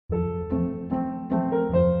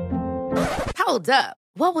Hold up.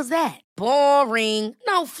 What was that? Boring.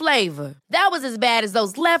 No flavor. That was as bad as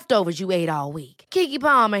those leftovers you ate all week. Keke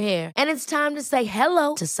Palmer here, and it's time to say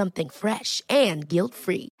hello to something fresh and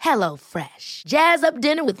guilt-free. Hello Fresh. Jazz up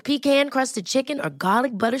dinner with pecan-crusted chicken or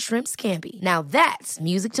garlic butter shrimp scampi. Now that's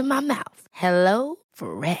music to my mouth. Hello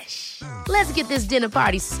Fresh. Let's get this dinner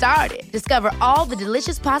party started. Discover all the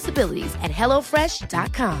delicious possibilities at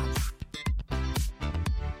hellofresh.com.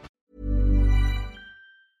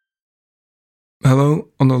 Hello,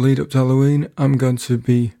 on the lead up to Halloween, I'm going to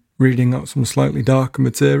be reading out some slightly darker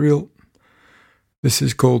material. This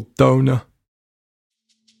is called Donor.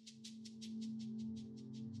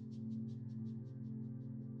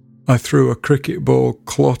 I threw a cricket ball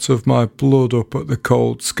clot of my blood up at the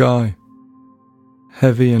cold sky,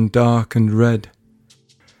 heavy and dark and red.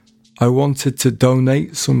 I wanted to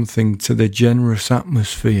donate something to the generous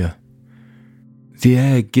atmosphere. The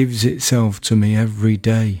air gives itself to me every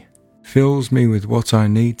day, fills me with what I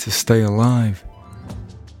need to stay alive.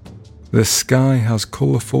 The sky has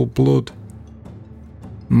colourful blood.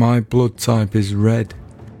 My blood type is red.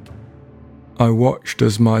 I watched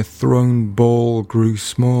as my thrown ball grew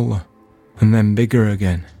smaller and then bigger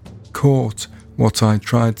again, caught what I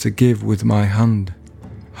tried to give with my hand.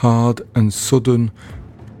 Hard and sudden,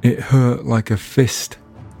 it hurt like a fist.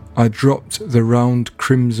 I dropped the round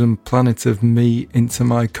crimson planet of me into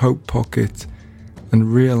my coat pocket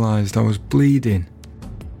and realised I was bleeding.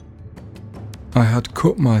 I had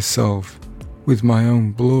cut myself with my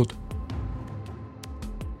own blood.